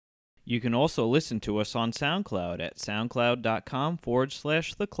You can also listen to us on SoundCloud at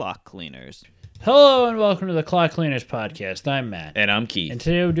soundcloud.com/The Clock Cleaners. Hello and welcome to the Clock Cleaners podcast. I'm Matt. And I'm Keith. And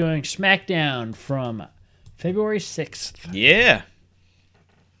today we're doing Smackdown from February 6th. Yeah.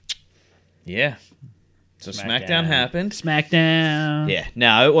 So Smackdown happened. Smackdown. Yeah.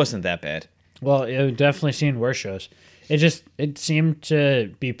 No, it wasn't that bad. Well, I've definitely seen worse shows. It seemed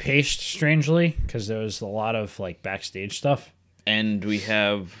to be paced strangely because there was a lot of like backstage stuff. And we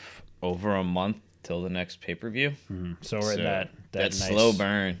have over a month till the next pay-per-view. So we're in that nice, slow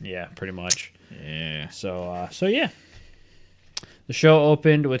burn. Yeah, pretty much. Yeah. So yeah. The show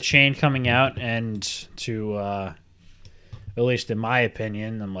opened with Shane coming out, and to at least in my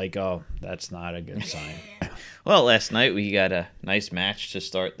opinion, I'm like, oh, that's not a good sign. Well, last night we got a nice match to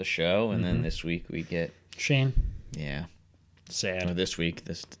start the show, and then this week we get Shane. Yeah. Sad. Or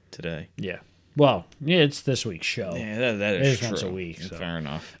today. Yeah. Well, yeah, it's this week's show. Yeah, that is true. Once a week. So. Fair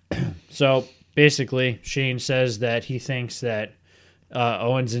enough. So basically, Shane says that he thinks that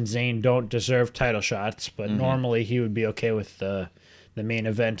Owens and Zayn don't deserve title shots, but normally he would be okay with the main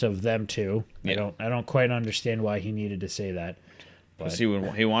event of them two. Yeah. I don't quite understand why he needed to say that. Because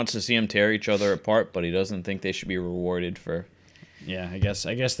he wants to see them tear each other apart, but he doesn't think they should be rewarded for. Yeah, I guess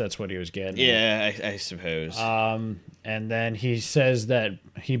that's what he was getting. Yeah, I suppose. And then he says that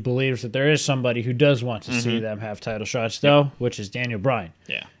he believes that there is somebody who does want to see them have title shots, though, which is Daniel Bryan.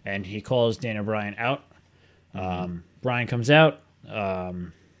 Yeah. And he calls Daniel Bryan out. Bryan comes out.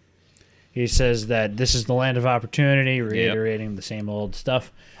 He says that this is the land of opportunity, reiterating the same old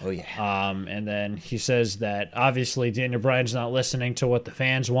stuff. Oh, yeah. And then he says that obviously Daniel Bryan's not listening to what the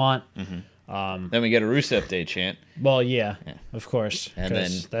fans want. Then we get a Rusev Day chant. Well, yeah, of course. And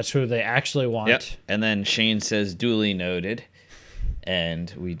then that's who they actually want. Yep. And then Shane says, duly noted.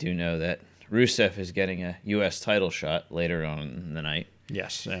 And we do know that Rusev is getting a U.S. title shot later on in the night.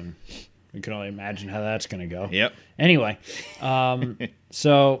 Yes, and we can only imagine how that's going to go. Yep. Anyway,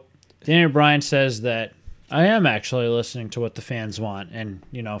 so Daniel Bryan says that I am actually listening to what the fans want. And,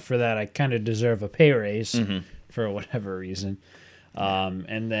 for that, I kind of deserve a pay raise for whatever reason.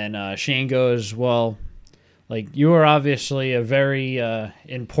 And then Shane goes, well, like, you were obviously a very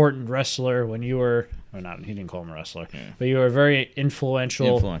important wrestler when you were, he didn't call him a wrestler, but you were very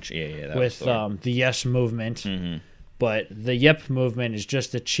influential with the Yes movement. But the Yep movement is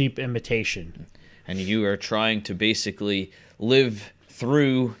just a cheap imitation. And you are trying to basically live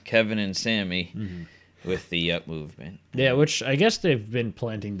through Kevin and Sammy with the Yep movement. Yeah, which I guess they've been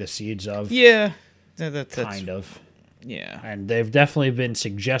planting the seeds of. Yeah. That's kind of. Yeah. And they've definitely been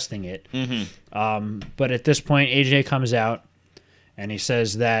suggesting it. But at this point, AJ comes out, and he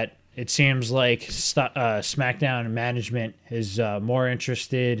says that it seems like SmackDown management is more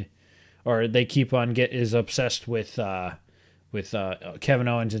interested, or they keep on is obsessed with Kevin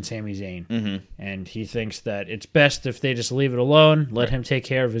Owens and Sami Zayn. And he thinks that it's best if they just leave it alone, let him take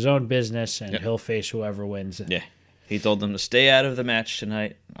care of his own business, and he'll face whoever wins. Yeah. He told them to stay out of the match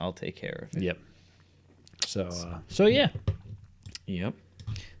tonight. I'll take care of it. Yep. So yeah. Yep.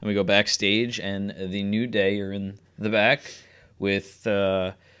 And we go backstage, and the New Day are in the back with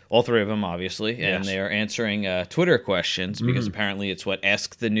all three of them, obviously, and they are answering Twitter questions because apparently it's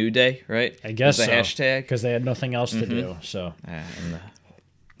Ask the New Day, right? I guess the so. hashtag because they had nothing else to do. So I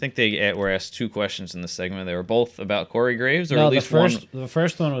think they were asked two questions in the segment. They were both about Corey Graves, or no, at least the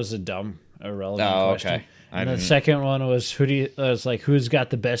first one was a dumb, irrelevant question. Okay. And the second one was who's got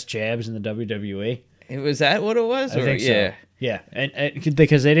the best jabs in the WWE? Was that what it was? I think so. Yeah, and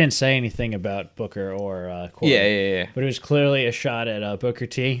because they didn't say anything about Booker or Corey. Yeah. But it was clearly a shot at Booker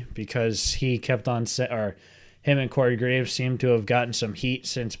T because he kept on him and Corey Graves seemed to have gotten some heat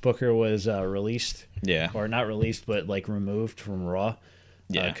since Booker was released. Yeah. Or not released, but like removed from Raw.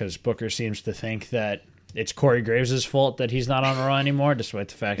 Yeah. Because Booker seems to think that it's Corey Graves' fault that he's not on Raw anymore, despite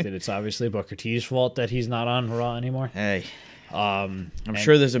the fact that it's obviously Booker T's fault that he's not on Raw anymore. Hey. I'm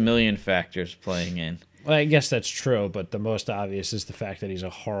sure there's a million factors playing in. Well, I guess that's true, but the most obvious is the fact that he's a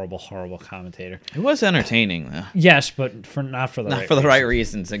horrible, horrible commentator. It was entertaining, though. Yes, but not for the right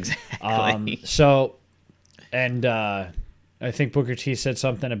reasons, exactly. I think Booker T said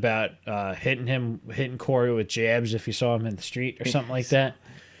something about hitting Corey with jabs if he saw him in the street or something like that.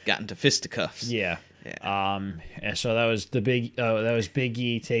 Got into fisticuffs. Yeah. And so that was Big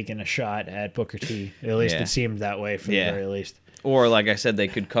E taking a shot at Booker T. At least it seemed that way for the very least. Or like I said, they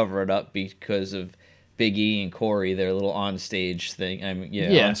could cover it up because of Big E and Corey, their little on-stage thing.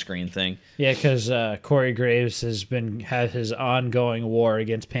 On-screen thing. Yeah, because Corey Graves had his ongoing war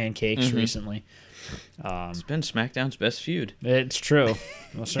against pancakes recently. It's been SmackDown's best feud. It's true.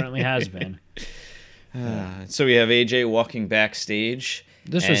 It certainly has been. So we have AJ walking backstage,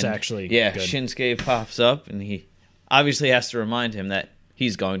 This was actually good. Shinsuke pops up, and he obviously has to remind him that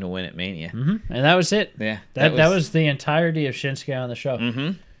he's going to win at Mania. Mm-hmm. And that was it. Yeah. That was the entirety of Shinsuke on the show.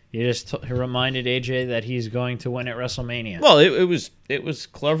 Mm-hmm. He just reminded AJ that he's going to win at WrestleMania. Well, it was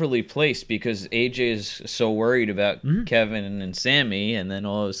cleverly placed because AJ is so worried about Kevin and Sammy, and then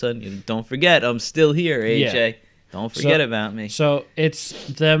all of a sudden, don't forget, I'm still here, AJ. Yeah. Don't forget about me. So it's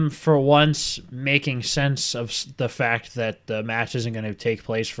them for once making sense of the fact that the match isn't going to take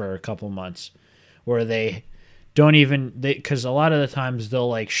place for a couple months, where they don't even because a lot of the times they'll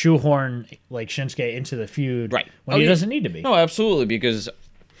like shoehorn like Shinsuke into the feud when he doesn't need to be. No, absolutely, because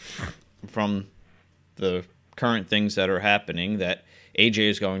from the current things that are happening, that AJ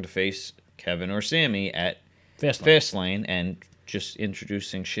is going to face Kevin or Sammy at Fastlane, and just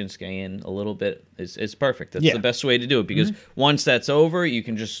introducing Shinsuke in a little bit is perfect. That's the best way to do it, because once that's over, you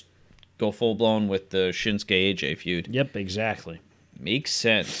can just go full blown with the Shinsuke AJ feud. Yep, exactly. Makes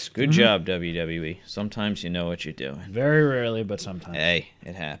sense. Good job, WWE. Sometimes you know what you're doing. Very rarely, but sometimes. Hey,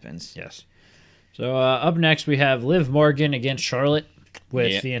 it happens. Yes. So up next we have Liv Morgan against Charlotte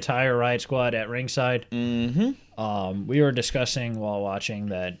with the entire Riot Squad at ringside. Mm-hmm. We were discussing while watching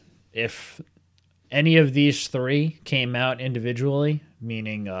that if any of these three came out individually,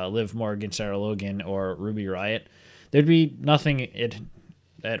 meaning Liv Morgan, Sarah Logan, or Ruby Riott, there'd be nothing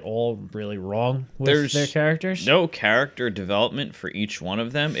at all really wrong with their characters. No character development for each one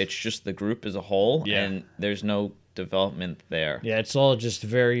of them. It's just the group as a whole, and there's no development there. Yeah, it's all just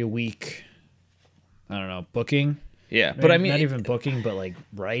very weak, I don't know, booking. Yeah, but I mean... Not even booking, but like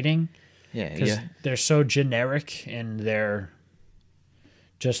writing. Yeah, because they're so generic and they're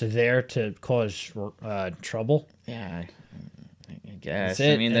just there to cause trouble. Yeah, I guess.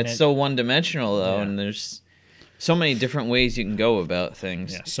 I mean, that's so one-dimensional, though, and there's so many different ways you can go about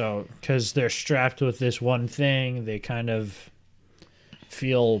things. Yeah, so because they're strapped with this one thing, they kind of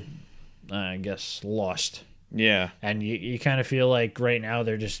feel, I guess, lost. Yeah. And you kind of feel like right now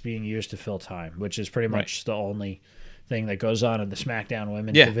they're just being used to fill time, which is pretty much the only thing that goes on in the SmackDown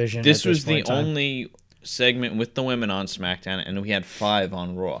women's division. This was the only segment with the women on SmackDown, and we had 5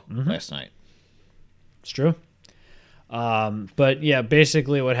 on Raw last night. It's true. But yeah,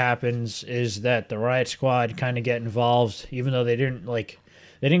 basically what happens is that the Riot Squad kind of get involved, even though they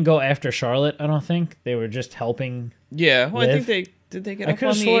didn't go after Charlotte. I don't think they were just helping. Yeah, well, Liv. I think did they get up on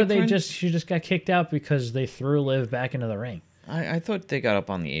the apron? I could have swore she just got kicked out because they threw Liv back into the ring. I thought they got up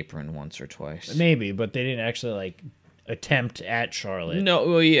on the apron once or twice. Maybe, but they didn't actually attempt at Charlotte. No,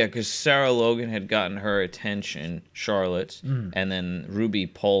 well, yeah, because Sarah Logan had gotten her attention, Charlotte's, and then Ruby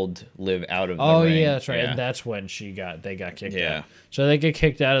pulled Liv out of the ring. Oh yeah, that's right. Yeah. And that's when they got kicked out. So they get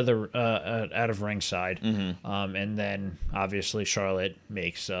kicked out of the out of ringside, and then obviously Charlotte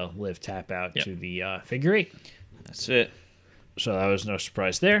makes Liv tap out to the figure 8. That's it. So that was no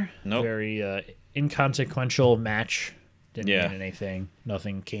surprise there. Nope. Very inconsequential match. Didn't mean anything.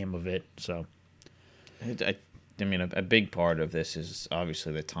 Nothing came of it. So. I mean, a big part of this is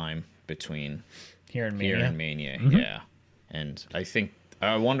obviously the time between here and Mania. Yeah. And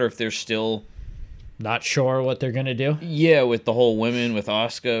I wonder if they're still not sure what they're going to do. Yeah, with the whole women, with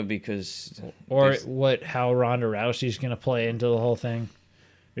Asuka, because... Or how Ronda Rousey's going to play into the whole thing.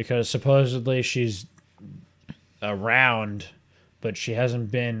 Because supposedly she's around, but she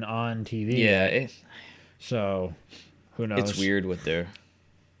hasn't been on TV yet. So, who knows? It's weird what they're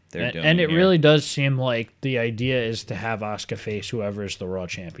doing. And it really does seem like the idea is to have Asuka face whoever is the Raw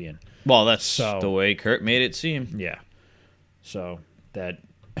champion. Well, that's the way Kurt made it seem. Yeah. So that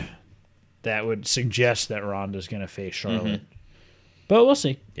would suggest that Ronda's going to face Charlotte. But we'll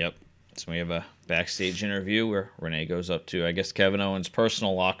see. Yep. So we have a backstage interview where Renee goes up to, I guess, Kevin Owens'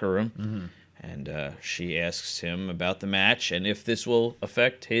 personal locker room. And she asks him about the match and if this will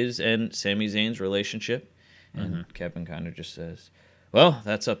affect his and Sami Zayn's relationship. And Kevin kind of just says, well,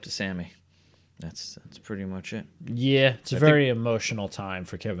 that's up to Sammy. That's pretty much it. Yeah, it's a very emotional time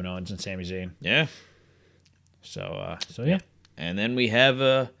for Kevin Owens and Sami Zayn. Yeah. So yeah. And then we have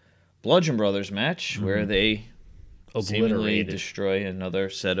a Bludgeon Brothers match where they seemingly destroy another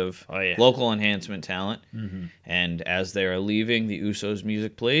set of local enhancement talent. And as they are leaving, the Usos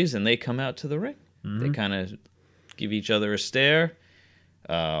music plays and they come out to the ring. They kind of give each other a stare.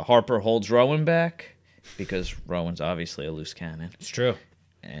 Harper holds Rowan back because Rowan's obviously a loose cannon. It's true.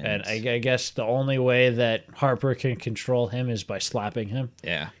 And I guess the only way that Harper can control him is by slapping him.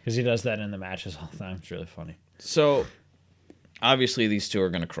 Yeah. Because he does that in the matches all the time. It's really funny. So, obviously, these two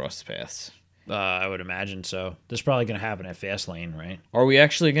are going to cross paths. I would imagine so. This is probably going to happen at Fastlane, right? Are we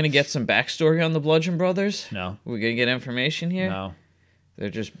actually going to get some backstory on the Bludgeon Brothers? No. We're going to get information here? No. They're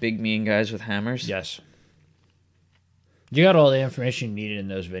just big, mean guys with hammers? Yes. You got all the information you needed in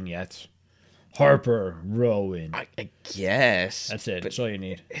those vignettes. Harper, Rowan. I guess. That's it. That's all you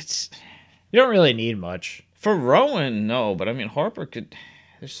need. You don't really need much. For Rowan, no, but I mean Harper could.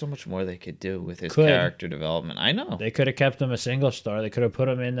 There's so much more they could do with his character development. I know. They could have kept him a single star. They could have put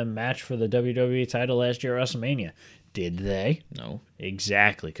him in the match for the WWE title last year at WrestleMania. Did they? No.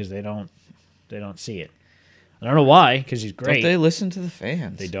 Exactly, because they don't see it. I don't know why, because he's great. Don't they listen to the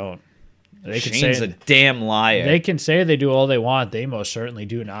fans? They don't. Shane's a damn liar. They can say they do all they want. They most certainly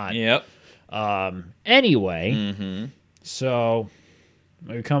do not. Yep. Anyway, so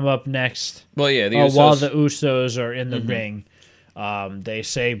we come up next. Well, yeah, while the Usos are in the ring, they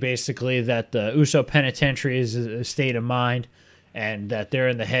say basically that the Uso Penitentiary is a state of mind, and that they're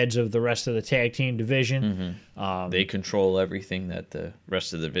in the heads of the rest of the tag team division. They control everything that the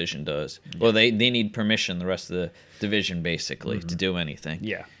rest of the division does. Well, they need permission, the rest of the division, basically, to do anything.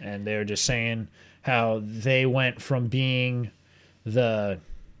 Yeah, and they're just saying how they went from being the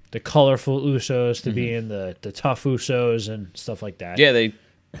colorful Usos to being the tough Usos and stuff like that. Yeah, they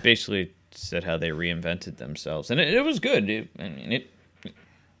basically said how they reinvented themselves, and it was good. It made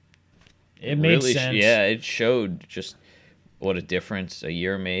really, sense. Yeah, it showed just what a difference a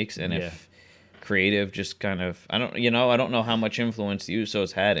year makes, and if creative just kind of I don't know how much influence the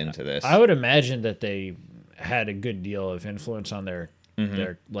Usos had into this. I would imagine that they had a good deal of influence on their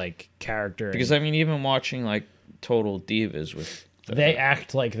like character, because I mean, even watching like Total Divas with they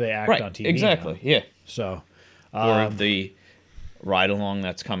act like they act on TV. Exactly. Now. Yeah. So or the ride along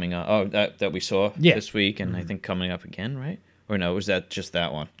that's coming up. Oh, that we saw this week, and I think coming up again, right? Or no, was that just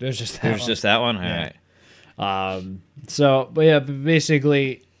that one? There's just that one. All right. So, but yeah,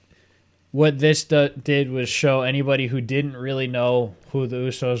 basically, what this did was show anybody who didn't really know who the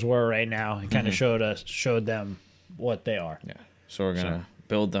Usos were right now, and kind of showed them what they are. Yeah. So we're gonna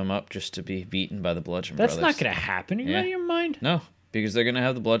build them up just to be beaten by the Bludgeon Brothers. Brothers. That's not gonna happen. Are you out of your mind? No, because they're gonna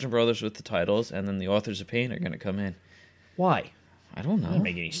have the Bludgeon Brothers with the titles, and then the Authors of Pain are gonna come in. Why? I don't know. That doesn't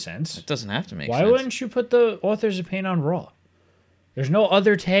make any sense. It doesn't have to make sense. Why wouldn't you put the Authors of Pain on Raw? There's no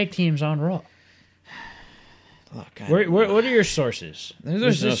other tag teams on Raw. Look, what are your sources? There's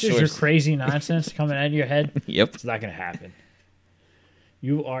no sources. Your crazy nonsense coming out of your head? Yep. It's not going to happen.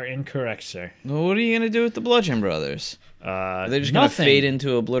 You are incorrect, sir. Well, what are you going to do with the Bludgeon Brothers? Are they just going to fade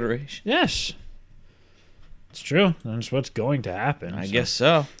into obliteration? Yes. It's true. That's what's going to happen. I guess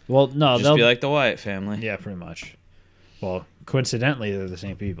so. Well, no. They'll be like the Wyatt family. Yeah, pretty much. Well, coincidentally, they're the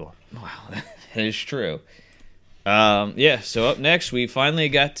same people. Wow, that is true. So up next, we finally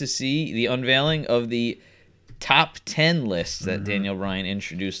got to see the unveiling of the top 10 lists that Daniel Bryan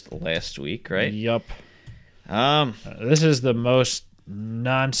introduced last week, right? Yup. This is the most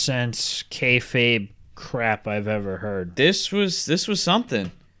nonsense kayfabe crap I've ever heard. This was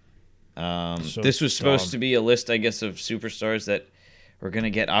something. This was supposed to be a list, I guess, of superstars that were going to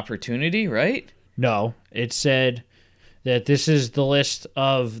get opportunity, right? No, it said that this is the list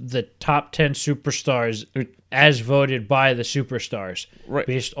of the top 10 superstars as voted by the superstars, right,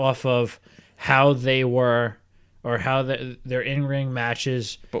 based off of how they were or how their in-ring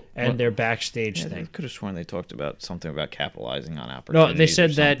matches and their backstage thing. I could have sworn they talked about something about capitalizing on opportunities. No, they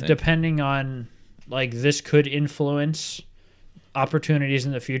said that depending on, like, this could influence opportunities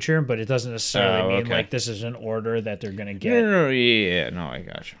in the future, but it doesn't necessarily mean like this is an order that they're going to get. No, I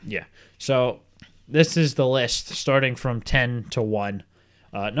gotcha. Yeah. So this is the list starting from 10 to 1.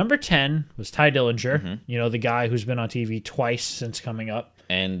 Number 10 was Ty Dillinger, the guy who's been on TV twice since coming up.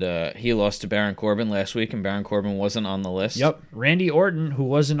 And he lost to Baron Corbin last week, and Baron Corbin wasn't on the list. Yep. Randy Orton, who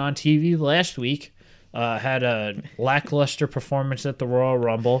wasn't on TV last week, had a lackluster performance at the Royal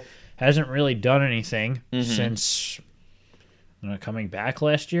Rumble. Hasn't really done anything since coming back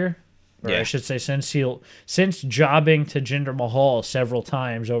last year. Or I should say since jobbing to Jinder Mahal several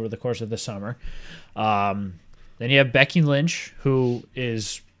times over the course of the summer. Then you have Becky Lynch, who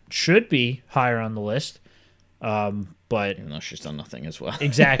should be higher on the list. But even though she's done nothing as well.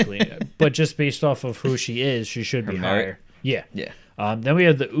 Exactly. But just based off of who she is, she should be higher. Yeah. Yeah. Then we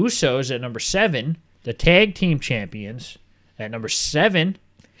have the Usos at number 7, the tag team champions. At number 7,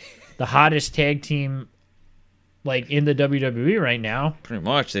 the hottest tag team in the WWE right now. Pretty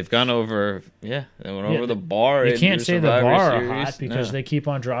much. They've gone over, they went over the bar. You can't say the bar are hot because they keep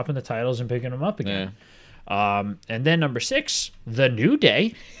on dropping the titles and picking them up again. Yeah. And then number 6, the New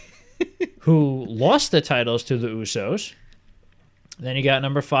Day, who lost the titles to the Usos. Then you got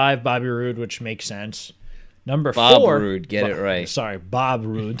number 5, Bobby Roode, which makes sense. Number 4, Bob Roode, get it right. Sorry, Bob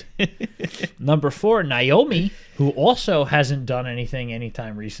Roode. Number 4, Naomi, who also hasn't done anything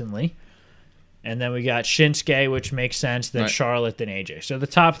anytime recently. And then we got Shinsuke, which makes sense. Then Charlotte, then AJ. So the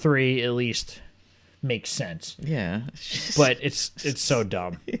top 3, at least, makes sense. Yeah. But it's so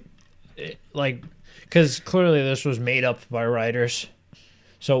dumb. Because clearly this was made up by writers.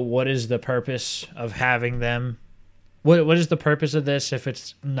 So what is the purpose of having them? What is the purpose of this if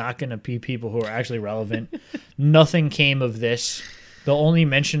it's not going to be people who are actually relevant? Nothing came of this. The only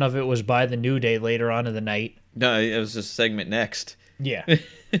mention of it was by the New Day later on in the night. No, it was a segment next. Yeah.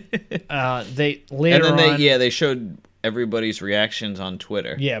 They showed everybody's reactions on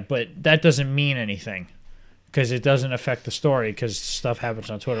Twitter. Yeah, but that doesn't mean anything because it doesn't affect the story because stuff happens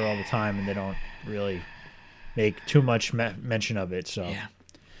on Twitter all the time and they don't really make too much mention of it. So,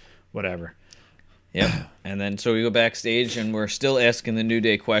 whatever. Yep. And then so we go backstage and we're still asking the New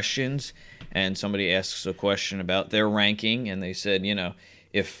Day questions, and somebody asks a question about their ranking, and they said,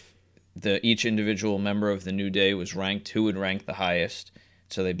 if each individual member of the New Day was ranked, who would rank the highest?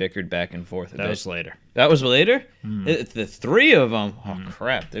 So they bickered back and forth. That was later. That was later? The three of them? Oh,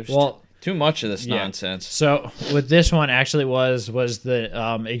 crap. There's too much of this nonsense. So what this one actually was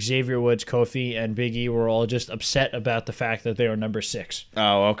the Xavier Woods, Kofi, and Big E were all just upset about the fact that they were number 6.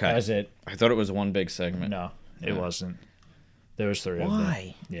 Oh, okay. That's it. I thought it was one big segment. No, it wasn't. There was 3 of them.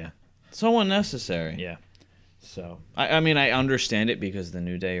 Why? Yeah. So unnecessary. Yeah. So I mean, I understand it because the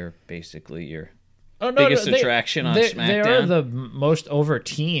New Day are basically your biggest attraction on SmackDown. They are the most over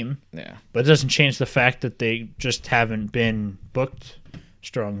team. Yeah. But it doesn't change the fact that they just haven't been booked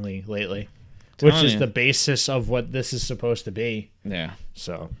strongly lately, which is the basis of what this is supposed to be. Yeah.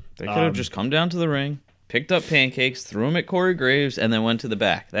 So they could have just come down to the ring, picked up pancakes, threw them at Corey Graves, and then went to the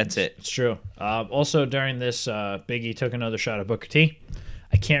back. That's it. It's true. Also, during this, Big E took another shot at Booker T.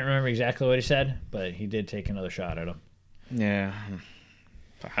 I can't remember exactly what he said, but he did take another shot at him. Yeah.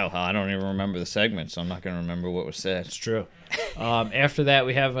 Hell, I don't even remember the segment, so I'm not going to remember what was said. It's true. After that,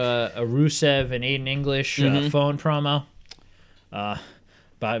 we have a Rusev and Aiden English phone promo.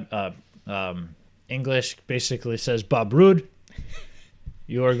 English basically says, Bob Roode,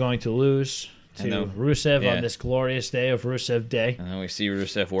 you are going to lose to Rusev on this glorious day of Rusev Day. And then we see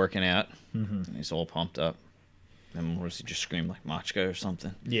Rusev working out. And he's all pumped up. And what does he just scream like Machka or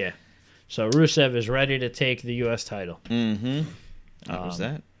something? Yeah. So Rusev is ready to take the U.S. title. That was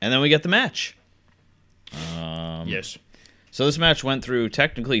that. And then we get the match. Yes. So this match went through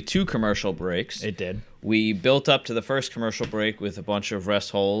technically 2 commercial breaks. It did. We built up to the first commercial break with a bunch of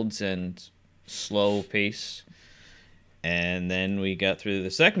rest holds and slow pace. And then we got through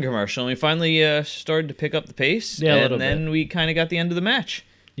the second commercial, and we finally started to pick up the pace. Yeah, and then we kind of got the end of the match.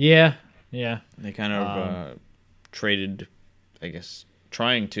 Yeah. They kind of traded, I guess,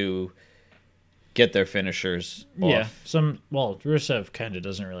 trying to get their finishers off. Yeah. Rusev kind of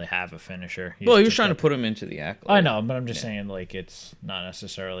doesn't really have a finisher. He was trying to put him into the accolade. I know, but I'm just saying, like, it's not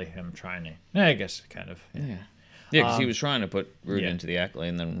necessarily him trying to. Yeah, I guess kind of. Yeah, because he was trying to put Rude into the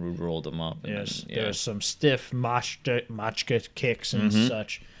accolade, and then Rude rolled him up. Yes, there was some stiff Machka kicks and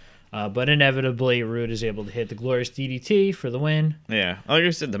such. But inevitably, Rude is able to hit the glorious DDT for the win. Yeah, like I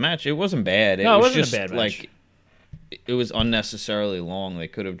said, the match, it wasn't bad. It wasn't just a bad match. Like, it was unnecessarily long. They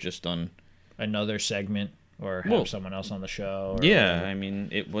could have just done another segment or have someone else on the show. I mean,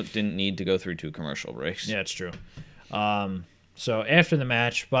 it didn't need to go through 2 commercial breaks. Yeah, it's true. So after the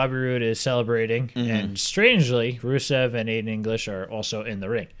match, Bobby Roode is celebrating, and strangely, Rusev and Aiden English are also in the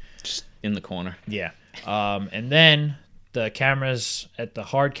ring. Just in the corner. Yeah. And then the camera's at the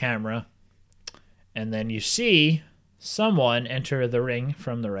hard camera, and then you see someone enter the ring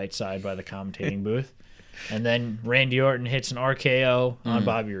from the right side by the commentating booth, and then Randy Orton hits an RKO on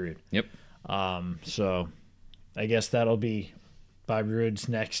Bobby Roode. Yep. So I guess that'll be Bobby Roode's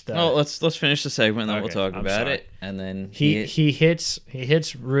next. Let's finish the segment, and then we'll talk about it. And then he hits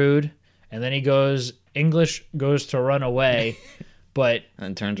Roode, and then English goes to run away, but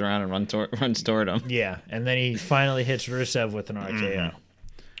and turns around and runs toward him. Yeah, and then he finally hits Rusev with an RKO.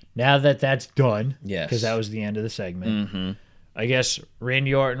 Now that's done, because that was the end of the segment. I guess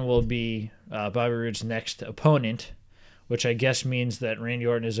Randy Orton will be Bobby Roode's next opponent, which I guess means that Randy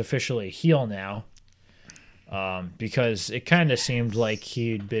Orton is officially a heel now, because it kind of seemed like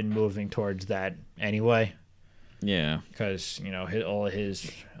he'd been moving towards that anyway. Yeah. Because, all of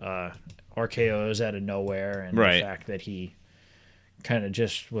his RKOs out of nowhere, and the fact that he kind of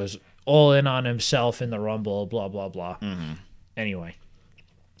just was all in on himself in the Rumble, blah, blah, blah. Anyway.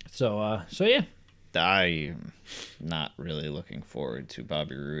 So yeah. I'm not really looking forward to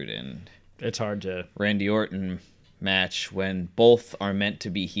Bobby Roode and it's hard to Randy Orton match when both are meant to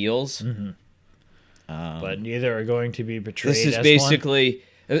be heels. But neither are going to be betrayed. This is basically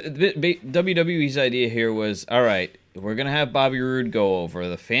WWE's idea here was, all right, we're going to have Bobby Roode go over.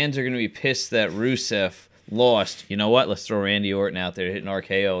 The fans are going to be pissed that Rusev lost. You know what? Let's throw Randy Orton out there, hit an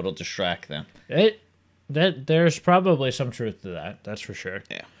RKO. It'll distract them. there's probably some truth to that. That's for sure.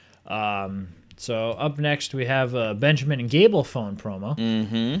 Yeah. So up next we have a Benjamin and Gable phone promo.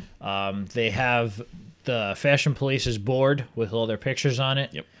 They have the Fashion Police's board with all their pictures on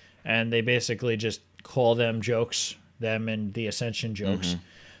it. Yep. And they basically just call them jokes, them and the Ascension jokes.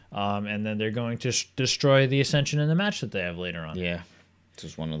 And then they're going to destroy the Ascension in the match that they have later on. Yeah. It's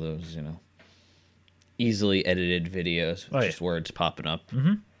just one of those, easily edited videos with just words popping up.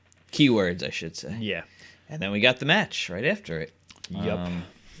 Keywords, I should say. Yeah. And then we got the match right after it. Yep.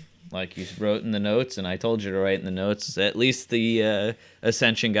 Like you wrote in the notes, and I told you to write in the notes, at least the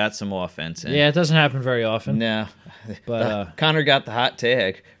Ascension got some offense in. Yeah, it doesn't happen very often. No. But Connor got the hot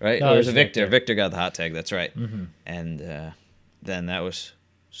tag, right? No, Or it was was it Victor? Victor. Victor got the hot tag, that's right. And then that was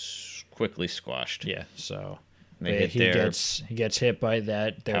quickly squashed. Yeah, so They hit he their gets hit by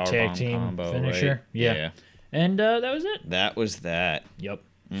their tag powerbomb team combo, finisher. right? Yeah. And that was it. That was that. Yep.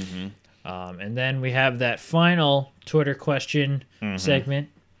 And then we have that final Twitter question segment.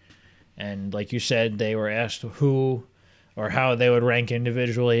 And like you said, they were asked who or how they would rank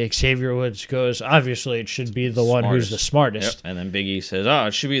individually. Xavier Woods goes, obviously it should be the one who's the smartest. Yep. And then Big E says,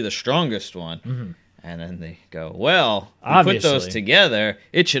 it should be the strongest one. And then they go, well, we Obviously. put those together,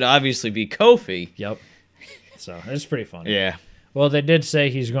 it should obviously be Kofi. Yep. So it's pretty funny. Yeah. Well, they did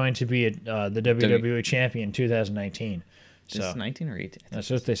say he's going to be the WWE champion in 2019. Is this 19 or 18? That's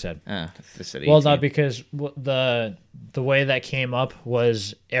what they said. They said 18. Well, not because the way that came up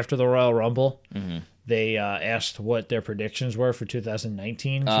was after the Royal Rumble. They asked what their predictions were for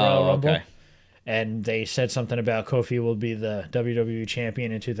 2019's Royal Rumble. Okay. And they said something about Kofi will be the WWE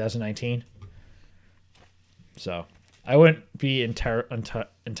champion in 2019. So I wouldn't be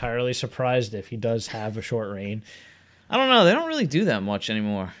entirely surprised if he does have a short reign. I don't know. They don't really do that much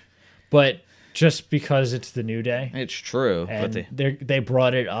anymore. But just because it's the New Day. It's true. And they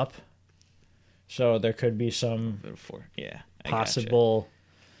brought it up. So there could be some possible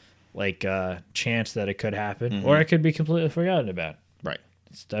chance that it could happen. Or it could be completely forgotten about. Right.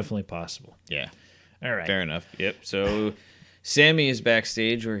 It's definitely possible. Yeah. All right. Fair enough. Yep. So Sammy is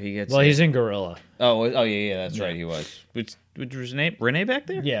backstage where he gets... Well, he's in Gorilla. Oh, yeah, that's right. He was. Was Renee back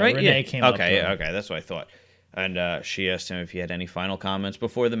there? Yeah, right? Renee came up to him. Okay, that's what I thought. And she asked him if he had any final comments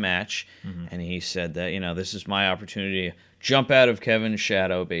before the match. And he said that, this is my opportunity to jump out of Kevin's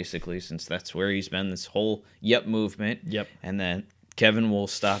shadow, basically, since that's where he's been this whole movement. Yep. And then Kevin will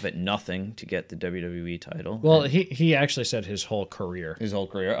stop at nothing to get the WWE title. Well, he actually said his whole career. His whole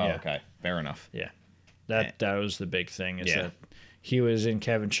career? Oh, Yeah. okay. Fair enough. Yeah. That was the big thing, is that he was in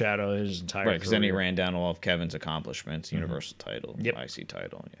Kevin's shadow his entire career. Right, because then he ran down all of Kevin's accomplishments, Universal title, IC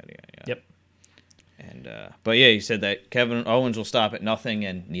title, yada, yada. Yep. And but yeah, he said that Kevin Owens will stop at nothing,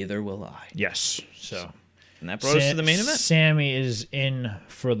 and neither will I. Yes. So and that brought us to the main event. Sammy is in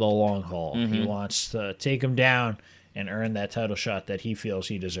for the long haul. He wants to take him down and earn that title shot that he feels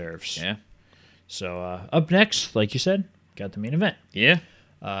he deserves. Yeah. So up next, like you said, got the main event. Yeah.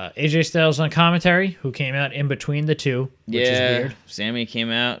 AJ Styles on commentary, who came out in between the two, which is weird. Sammy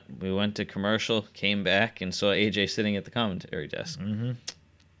came out. We went to commercial, came back, and saw AJ sitting at the commentary desk.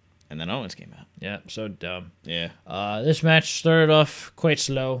 And then Owens came out. Yeah, so dumb. Yeah. This match started off quite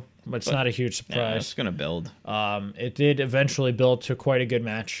slow, but it's not a huge surprise. Yeah, it's going to build. It did eventually build to quite a good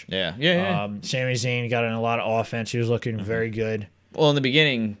match. Yeah. Sami Zayn got in a lot of offense. He was looking very good. Well, in the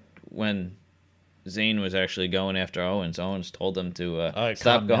beginning, when Zayn was actually going after Owens told him to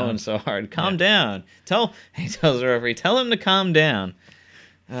stop going so hard. Calm down. He tells the referee, tell him to calm down.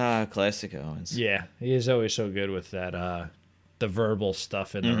 Classic Owens. Yeah, he is always so good with that, the verbal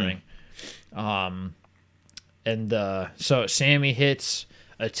stuff in the ring. So Sammy hits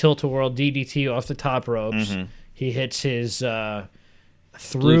a tilt-a-whirl DDT off the top ropes. He hits his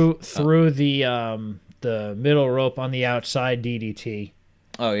through the middle rope on the outside DDT.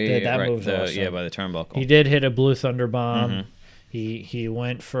 Oh yeah, that right. move's awesome. By the turnbuckle. He did hit a Blue Thunder bomb. He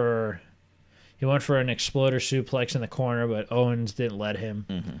went for an exploder suplex in the corner, but Owens didn't let him.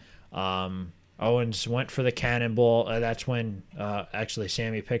 Owens went for the cannonball. That's when actually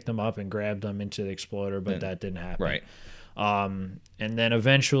Sammy picked him up and grabbed him into the exploder, but that didn't happen. Right. And then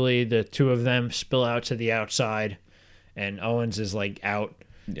eventually the two of them spill out to the outside, and Owens is out.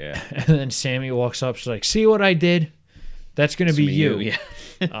 Yeah. And then Sammy walks up, she's like, "See what I did? That's gonna be you." Yeah.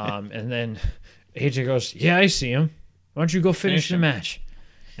 And then AJ goes, "Yeah, I see him. Why don't you go finish the match?"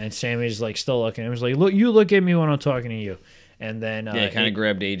 And Sammy's still looking at him. He's like, "Look, you look at me when I'm talking to you." And then he kind of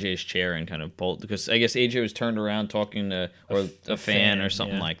grabbed AJ's chair and kind of pulled, because I guess AJ was turned around talking to a fan or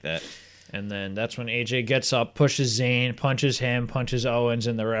something like that. And then that's when AJ gets up, pushes Zayn, punches him, punches Owens,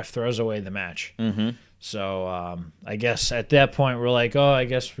 and the ref throws away the match. So I guess at that point we're like, oh, I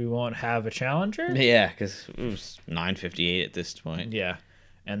guess we won't have a challenger. Yeah, because it was 9:58 at this point. Yeah,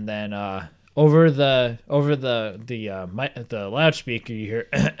 and then over the loudspeaker you hear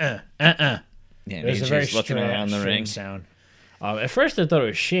Yeah, there's a very looking around the ring sound. At first I thought it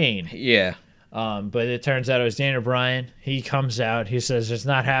was Shane. Yeah. But it turns out it was Daniel Bryan. He comes out. He says it's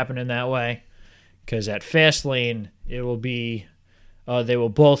not happening that way because at Fastlane it will be. They will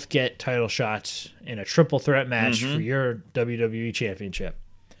both get title shots in a triple threat match for your WWE Championship.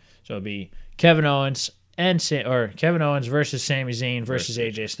 So it'll be Kevin Owens Kevin Owens versus Sami Zayn versus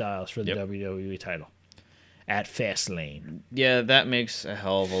AJ Styles for the WWE title at Fastlane. Yeah, that makes a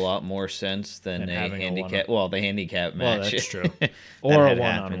hell of a lot more sense than a handicap. Well, the handicap match. Well, that's true. Or a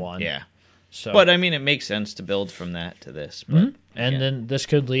one-on-one. Yeah. So, but I mean, it makes sense to build from that to this. But, and then this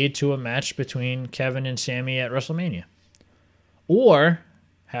could lead to a match between Kevin and Sami at WrestleMania. Or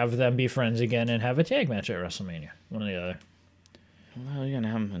have them be friends again and have a tag match at WrestleMania. One or the other. Well, you're going to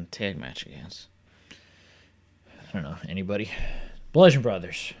have them in a tag match against? I don't know. Anybody? Bludgeon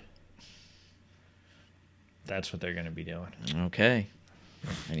Brothers. That's what they're going to be doing. Okay.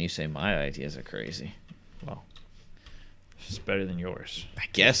 And you say my ideas are crazy. Well, it's better than yours. I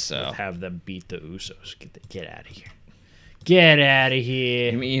guess so. Let's have them beat the Usos. Get out of here. Get out of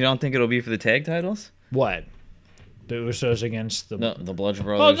here. You mean you don't think it'll be for the tag titles? What? The Usos against the Bludgeon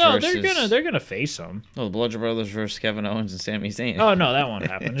Brothers. Oh no, versus... they're gonna face them. No, the Bludgeon Brothers versus Kevin Owens and Sami Zayn. Oh no, that won't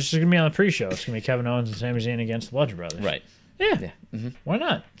happen. It's just gonna be on the pre-show. It's gonna be Kevin Owens and Sami Zayn against the Bludgeon Brothers. Right. Yeah. Why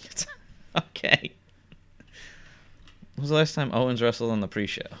not? Okay. When was the last time Owens wrestled on the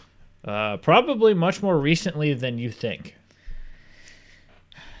pre-show? Probably much more recently than you think.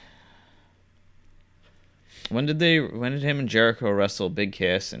 When did him and Jericho wrestle Big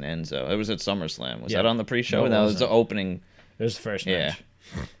Cass and Enzo? It was at SummerSlam. Was that on the pre-show? No, that was the opening. It was the first match.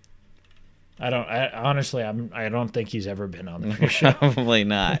 Honestly, I don't think he's ever been on the pre-show. Probably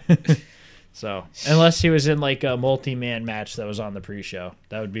not. So unless he was in like a multi-man match that was on the pre-show,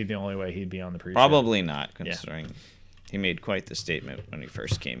 that would be the only way he'd be on the pre-show. Probably not, considering he made quite the statement when he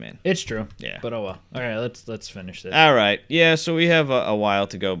first came in. It's true. Yeah. But oh well. All right, let's finish this. All right. Yeah. So we have a while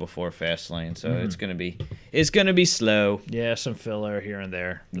to go before Fastlane, so it's gonna be slow. Yeah, some filler here and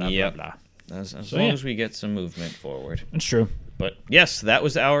there. Blah blah blah. As long as we get some movement forward. It's true. But yes, that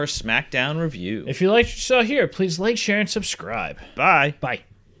was our SmackDown review. If you liked what you saw here, please like, share, and subscribe. Bye. Bye.